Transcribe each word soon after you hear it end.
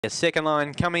Second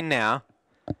line coming now.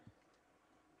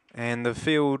 And the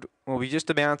field will be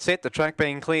just about set. The track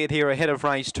being cleared here ahead of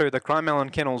race 2. The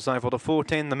Crymelon Kennels over the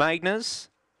 410, the Magners.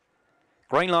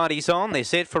 Green light is on. They're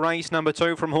set for race number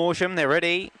 2 from Horsham. They're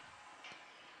ready,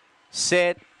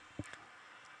 set,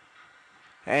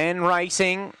 and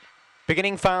racing.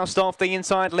 Beginning fast off the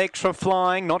inside, Lectra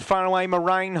flying. Not far away,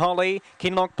 Moraine Holly.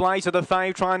 Kinloch Blazer, the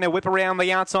fave, trying to whip around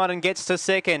the outside and gets to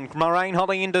second. Moraine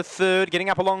Holly into third. Getting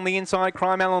up along the inside,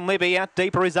 Crymelon Libby. Out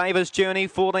deeper is Ava's Journey.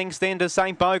 4 lengths then to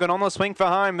St. Bogan. On the swing for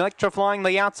home. Lectra flying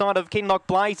the outside of Kinloch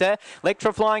Blazer.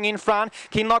 Lectra flying in front.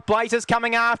 Kinloch Blazer's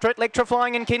coming after it. Lectra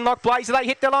flying and Kinloch Blazer. They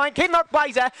hit the line. Kinloch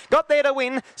Blazer got there to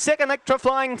win. Second, Lectra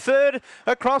flying. Third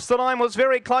across the line was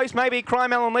very close. Maybe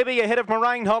Crymelon Libby ahead of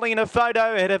Moraine Holly in a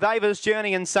photo. Ahead of Ava's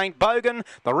Journey and St. Bogan.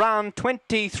 The run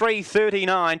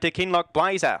 23.39 to Kinloch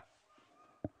Blazer.